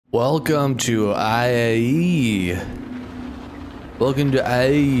Welcome to IAE. Welcome to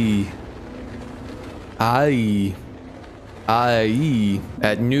IAE. IAE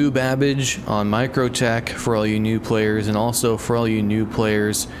at New Babbage on Microtech for all you new players, and also for all you new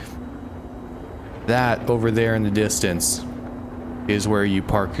players, that over there in the distance is where you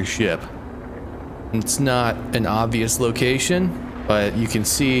park your ship. It's not an obvious location, but you can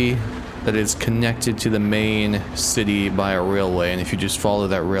see that it's connected to the main city by a railway, and if you just follow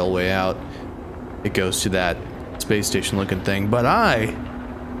that railway out, it goes to that space station looking thing. But I'm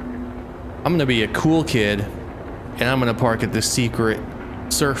gonna be a cool kid, and I'm gonna park at the secret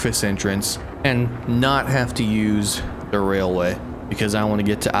surface entrance and not have to use the railway, because I want to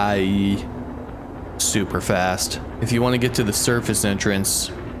get to IE super fast. If you want to get to the surface entrance,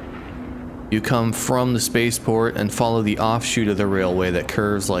 you come from the spaceport and follow the offshoot of the railway that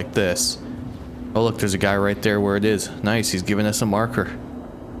curves like this. Oh look, there's a guy right there where it is. Nice, he's giving us a marker.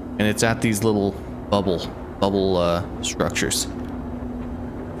 And it's at these little bubble structures.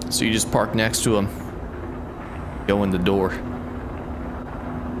 So you just park next to him. Go in the door.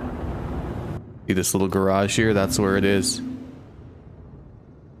 See this little garage here? That's where it is.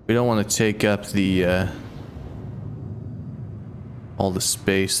 We don't want to take up the all the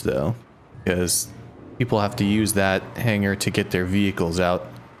space though, because people have to use that hangar to get their vehicles out.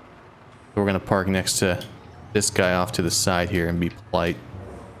 So we're gonna park next to this guy off to the side here and be polite.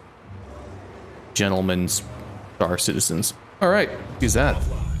 Gentlemen, star citizens. Alright, use that.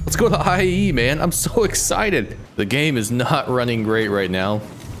 Let's go to IAE, man. I'm so excited. The game is not running great right now.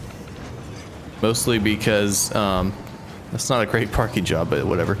 Mostly because, that's not a great parking job, but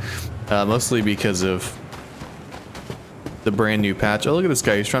whatever. Mostly because of the brand new patch. Oh, look at this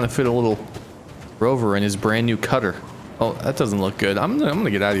guy. He's trying to fit a little rover in his brand new cutter. Oh, that doesn't look good. I'm gonna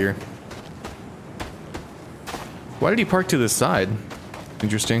get out of here. Why did he park to the side?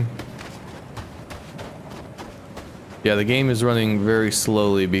 Interesting. Yeah, the game is running very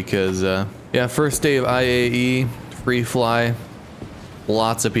slowly because, yeah, first day of IAE, free fly.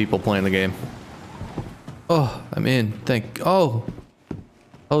 Lots of people playing the game. Oh, I'm in. Oh,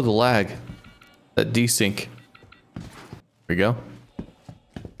 the lag. That desync. Here we go.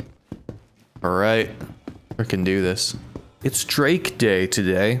 Alright, I can do this. It's Drake Day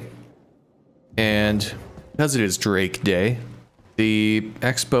today, and because it is Drake Day, the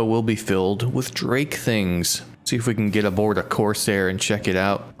expo will be filled with Drake things. See if we can get aboard a Corsair and check it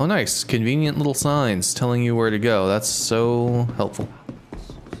out. Oh nice, convenient little signs telling you where to go. That's so helpful.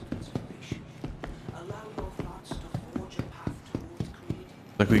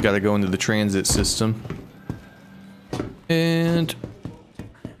 Like we gotta go into the transit system. And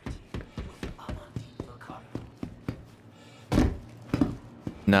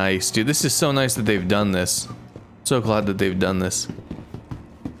nice, dude. This is so nice that they've done this. So glad that they've done this.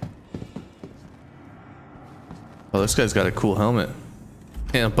 Oh, this guy's got a cool helmet.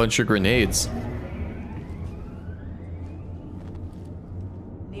 And a bunch of grenades.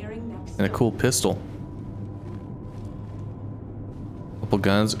 And a cool pistol. Couple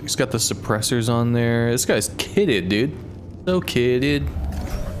guns. He's got the suppressors on there. This guy's kitted, dude. So kitted.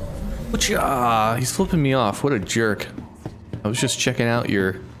 Whatcha? He's flipping me off. What a jerk. I was just checking out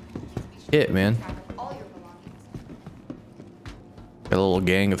your kit, man. Got a little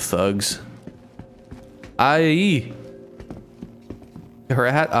gang of thugs. IE. They're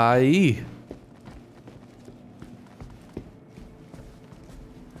at IE.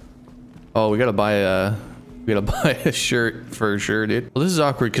 Oh, we gotta buy a shirt for sure, dude. Well, this is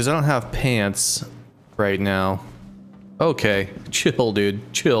awkward because I don't have pants right now. Okay, chill,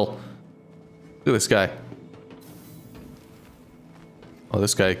 dude. Chill. Look at this guy. Oh,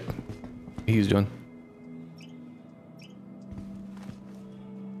 this guy. He's doing.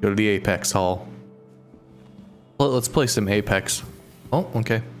 Go to the Apex Hall. Well, let's play some Apex. Oh,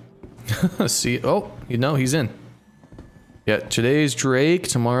 okay. See, oh, you know, he's in. Yeah, today's Drake,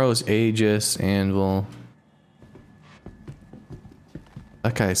 tomorrow's Aegis, Anvil.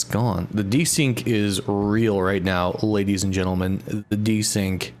 That guy's gone. The desync is real right now, ladies and gentlemen. The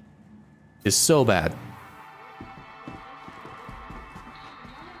desync is so bad.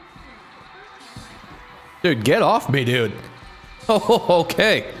 Dude, get off me, dude. Oh,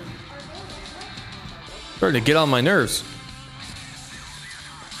 okay. Starting to get on my nerves.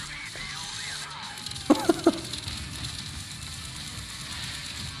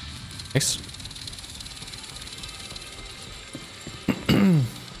 Nice.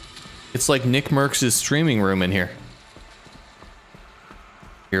 It's like Nick Merckx' streaming room in here.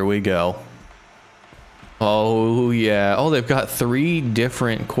 Here we go. Oh yeah. Oh, they've got 3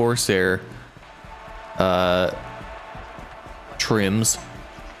 different Corsair trims.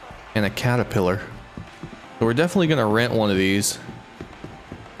 and a caterpillar. So we're definitely gonna rent one of these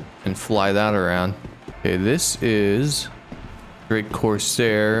and fly that around. Okay, this is Great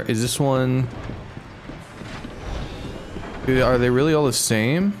Corsair. Is this one? Are they really all the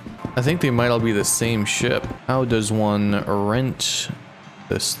same? I think they might all be the same ship. How does one rent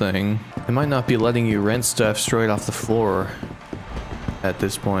this thing? It might not be letting you rent stuff straight off the floor at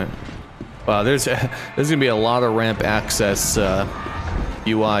this point. Wow, there's gonna be a lot of ramp access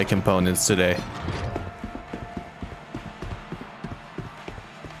UI components today.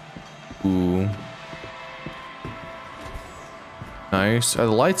 Ooh. Nice. Are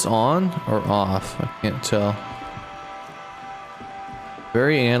the lights on or off? I can't tell.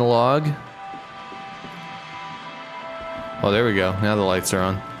 Very analog. Oh, there we go. Now the lights are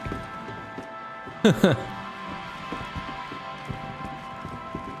on.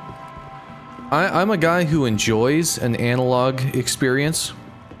 I'm a guy who enjoys an analog experience.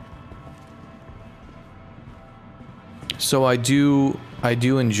 So I do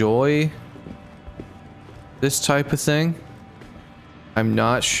enjoy this type of thing. I'm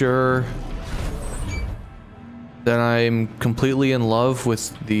not sure that I'm completely in love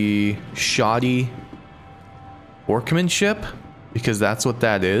with the shoddy workmanship, because that's what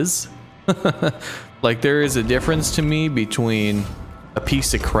that is. Like, there is a difference to me between a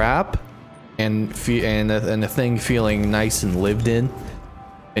piece of crap and a thing feeling nice and lived in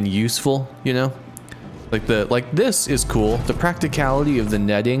and useful, you know? Like this is cool. The practicality of the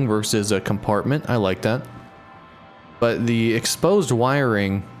netting versus a compartment, I like that. But the exposed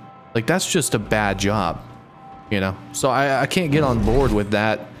wiring, like, that's just a bad job, you know? So I can't get on board with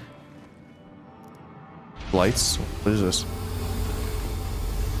that. Lights? What is this?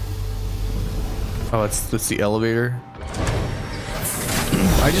 Oh, that's the elevator.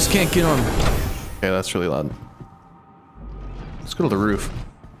 I just can't get on. Okay, that's really loud. Let's go to the roof.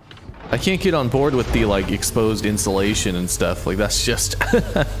 I can't get on board with the, like, exposed insulation and stuff. Like, that's just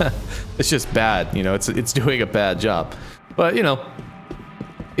it's just bad, you know. It's doing a bad job. But, you know,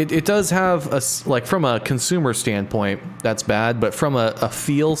 it does have a, like, from a consumer standpoint, that's bad. But from a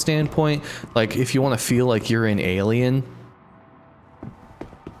feel standpoint, like, if you want to feel like you're an alien,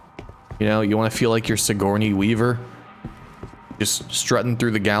 you know, you want to feel like you're Sigourney Weaver, just strutting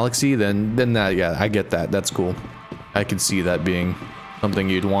through the galaxy, then that, yeah, I get that. That's cool. I can see that being something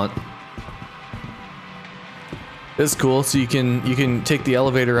you'd want. It's cool. So you can take the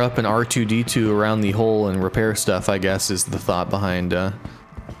elevator up and R2-D2 around the hole and repair stuff, I guess, is the thought behind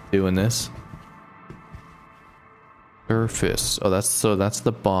doing this. Surface. Oh, that's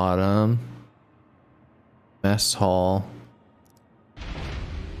the bottom. Mess hall.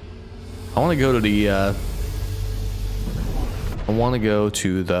 I want to go to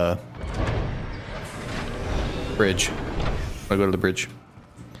the bridge. I'll go to the bridge.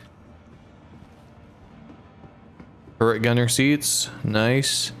 Turret gunner seats,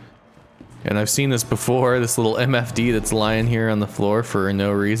 nice. And I've seen this before, this little MFD that's lying here on the floor for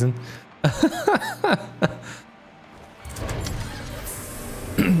no reason.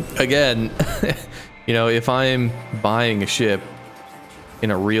 Again, you know, if I'm buying a ship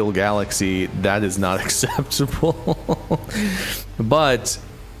in a real galaxy, that is not acceptable. But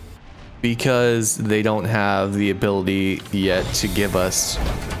because they don't have the ability yet to give us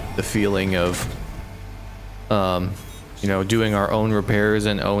the feeling of you know, doing our own repairs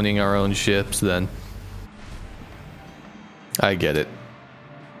and owning our own ships, then I get it.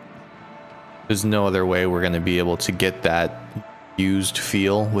 There's no other way we're going to be able to get that used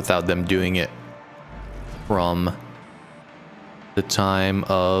feel without them doing it from the time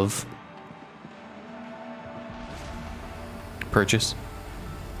of purchase.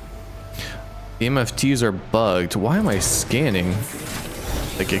 The MFTs are bugged. Why am I scanning?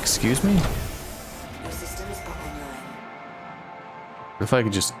 Like, excuse me? If I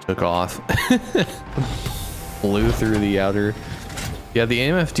could just took off. Blew through the outer. Yeah, the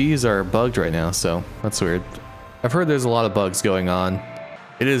MFDs are bugged right now, so that's weird. I've heard there's a lot of bugs going on.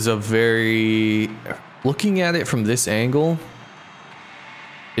 It is a very... Looking at it from this angle,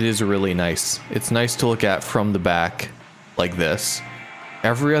 it is really nice. It's nice to look at from the back like this.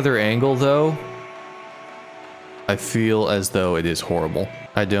 Every other angle, though, I feel as though it is horrible.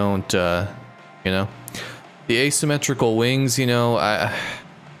 I don't, you know... The asymmetrical wings, you know, I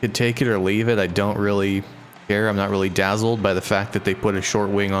could take it or leave it. I don't really care. I'm not really dazzled by the fact that they put a short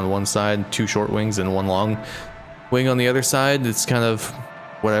wing on one side, two short wings, and one long wing on the other side. It's kind of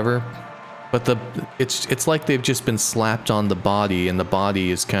whatever. But it's like they've just been slapped on the body, and the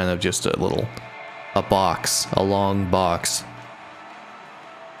body is kind of just a box, a long box.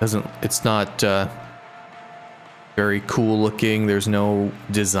 It's not very cool looking. There's no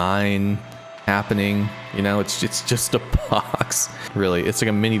design happening, you know, it's just a box. Really, it's like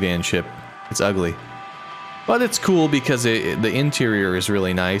a minivan ship. It's ugly. But it's cool because the interior is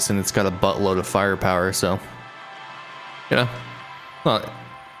really nice and it's got a buttload of firepower, so you know, not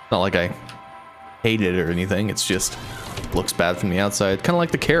like I hate it or anything. It's just looks bad from the outside, kind of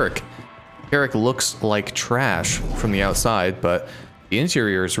like the Carrack. Carrack looks like trash from the outside, but the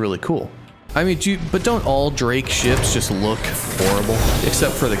interior is really cool. I mean, but don't all Drake ships just look horrible,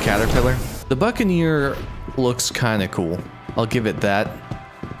 except for the Caterpillar? The Buccaneer looks kind of cool. I'll give it that.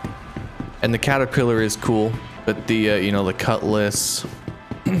 And the Caterpillar is cool, but the you know, the Cutlass,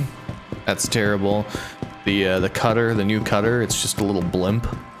 that's terrible. The Cutter, the new Cutter, it's just a little blimp.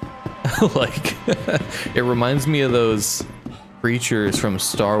 Like, it reminds me of those creatures from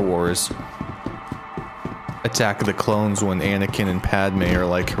Star Wars. Attack of the Clones, when Anakin and Padme are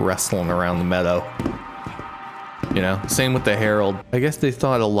like wrestling around the meadow. You know, same with the Herald. I guess they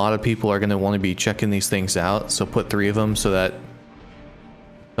thought a lot of people are going to want to be checking these things out, so put 3 of them so that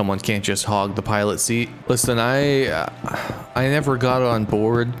someone can't just hog the pilot seat. Listen, I never got on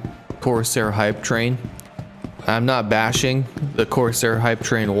board Corsair hype train. I'm not bashing the Corsair hype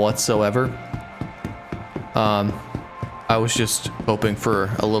train whatsoever. I was just hoping for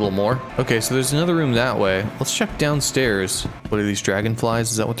a little more. Okay, so there's another room that way. Let's check downstairs. What are these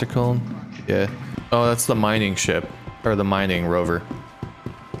dragonflies? Is that what they're called? Yeah. Oh, that's the mining ship. Or the mining rover.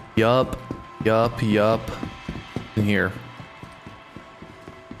 Yup. In here.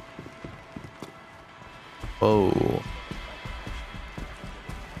 Whoa.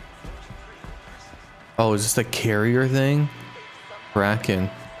 Oh, is this the carrier thing? Kraken.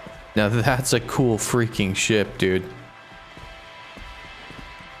 Now that's a cool freaking ship, dude.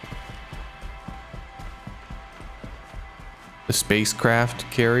 The spacecraft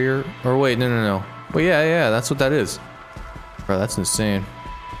carrier? Or wait, no. Well, yeah, that's what that is. Bro, that's insane.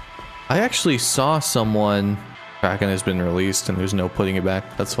 I actually saw someone... Kraken has been released and there's no putting it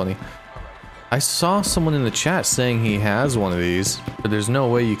back. That's funny. I saw someone in the chat saying he has one of these, but there's no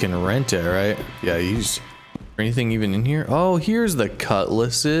way you can rent it, right? Yeah, anything even in here? Oh, here's the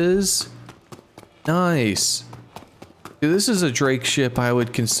Cutlasses. Nice. Dude, this is a Drake ship I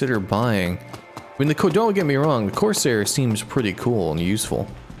would consider buying. I mean, don't get me wrong, the Corsair seems pretty cool and useful.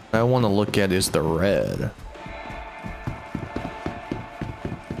 What I want to look at is the red.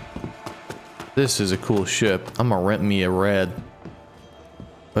 This is a cool ship. I'm gonna rent me a red.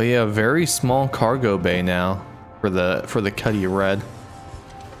 But yeah, very small cargo bay now for the Cuddy Red,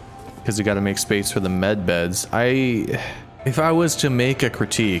 because you got to make space for the med beds. If I was to make a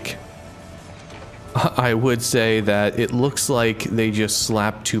critique, I would say that it looks like they just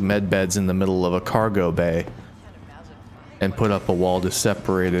slapped 2 med beds in the middle of a cargo bay and put up a wall to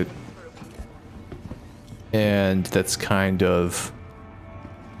separate it. And that's kind of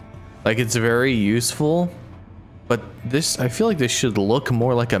like, it's very useful. But this, I feel like this should look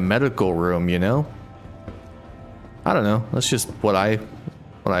more like a medical room, you know? I don't know. That's just what I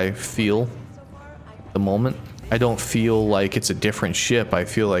feel at the moment. I don't feel like it's a different ship. I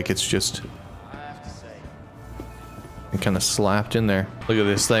feel like it's just kind of slapped in there. Look at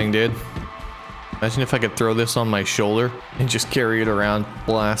this thing, dude. Imagine if I could throw this on my shoulder and just carry it around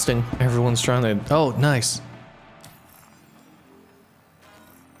blasting. Everyone's trying to... Oh, nice.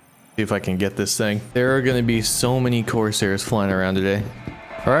 See if I can get this thing. There are going to be so many Corsairs flying around today.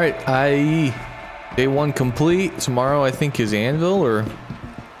 All right, IAE. Day 1 complete. Tomorrow, I think, is Anvil or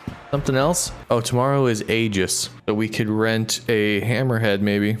something else. Oh, tomorrow is Aegis. So we could rent a Hammerhead,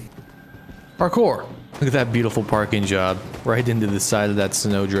 maybe. Parkour. Look at that beautiful parking job. Right into the side of that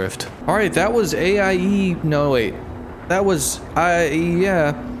snowdrift. All right, that was AIE. No, wait. That was IAE,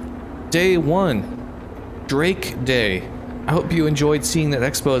 yeah. Day 1. Drake Day. I hope you enjoyed seeing that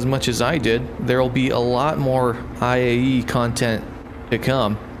expo as much as I did. There'll be a lot more IAE content to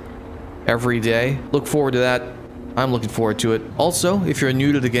come every day. Look forward to that. I'm looking forward to it. Also, if you're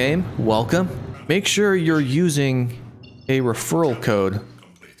new to the game, welcome. Make sure you're using a referral code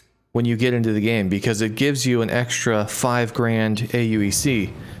when you get into the game, because it gives you an extra 5 grand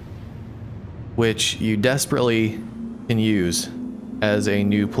AUEC, which you desperately can use as a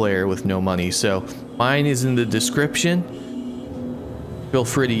new player with no money. So mine is in the description. Feel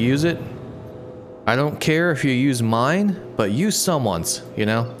free to use it. I don't care if you use mine, but use someone's, you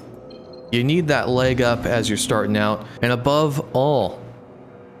know? You need that leg up as you're starting out. And above all,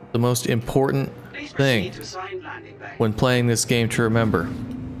 the most important thing when playing this game to remember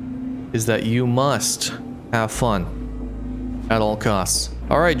is that you must have fun at all costs.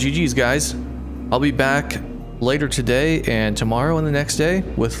 All right, GG's guys. I'll be back later today and tomorrow and the next day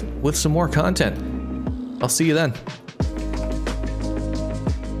with some more content. I'll see you then.